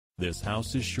This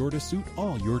house is sure to suit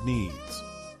all your needs.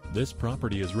 This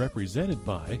property is represented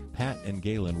by Pat and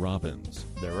Gailon Robins.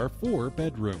 There are 4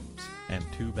 bedrooms and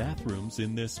 2 bathrooms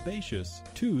in this spacious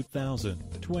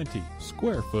 2,020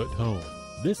 square foot home.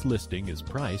 This listing is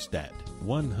priced at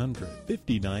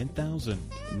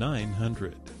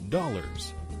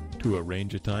 $159,900. To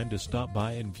arrange a time to stop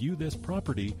by and view this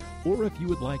property, or if you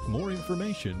would like more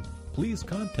information, please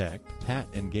contact Pat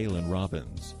and Gailon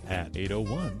Robins at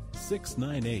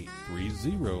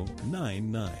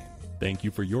 801-698-3099. Thank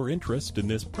you for your interest in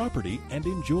this property and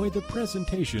enjoy the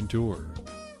presentation tour.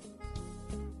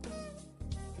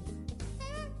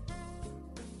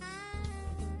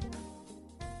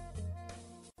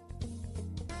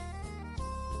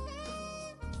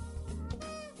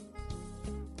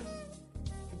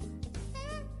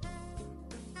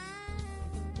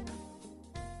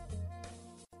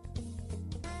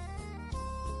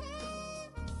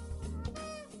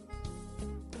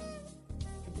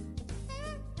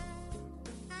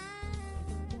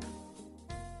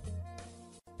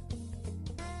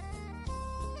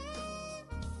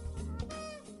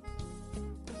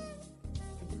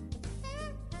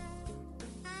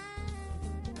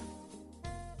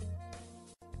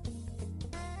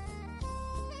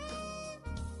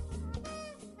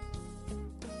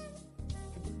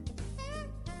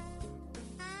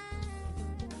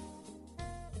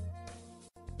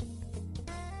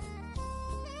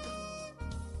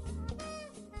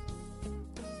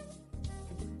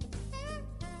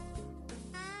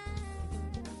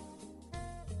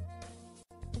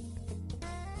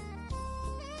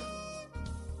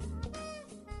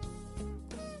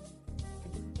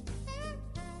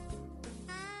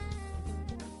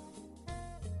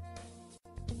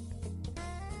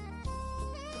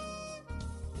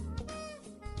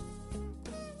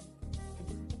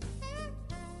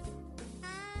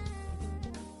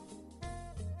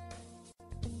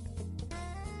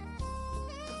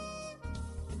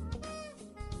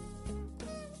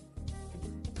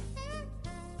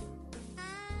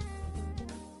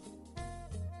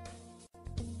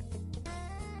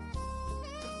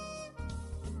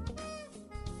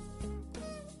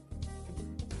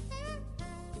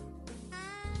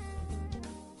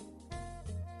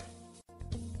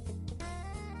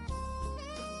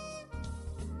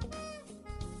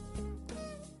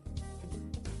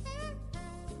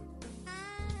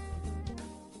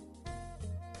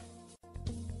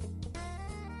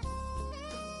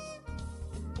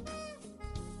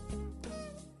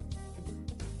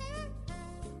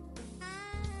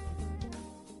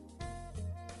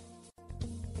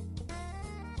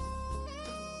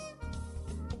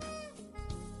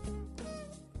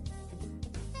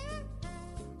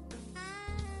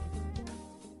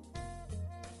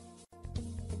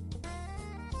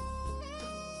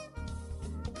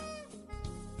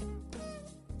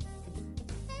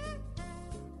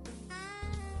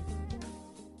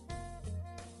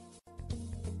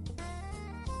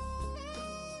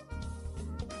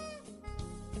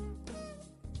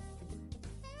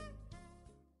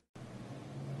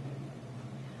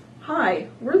 Hi,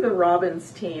 we're the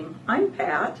Robins team. I'm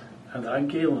Pat. And I'm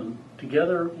Gailon.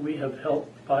 Together we have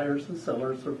helped buyers and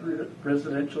sellers of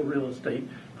residential real estate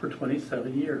for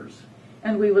 27 years.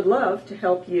 And we would love to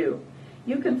help you.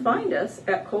 You can find us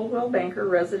at Coldwell Banker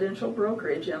Residential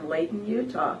Brokerage in Layton,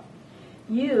 Utah.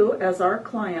 You, as our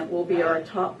client, will be our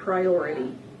top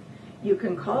priority. You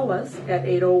can call us at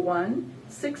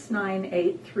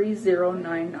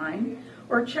 801-698-3099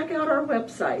 or check out our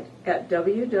website at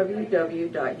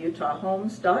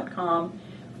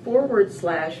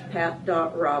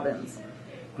www.utahhomes.com/pat.robins.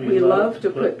 We love to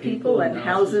put people and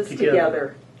houses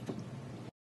together.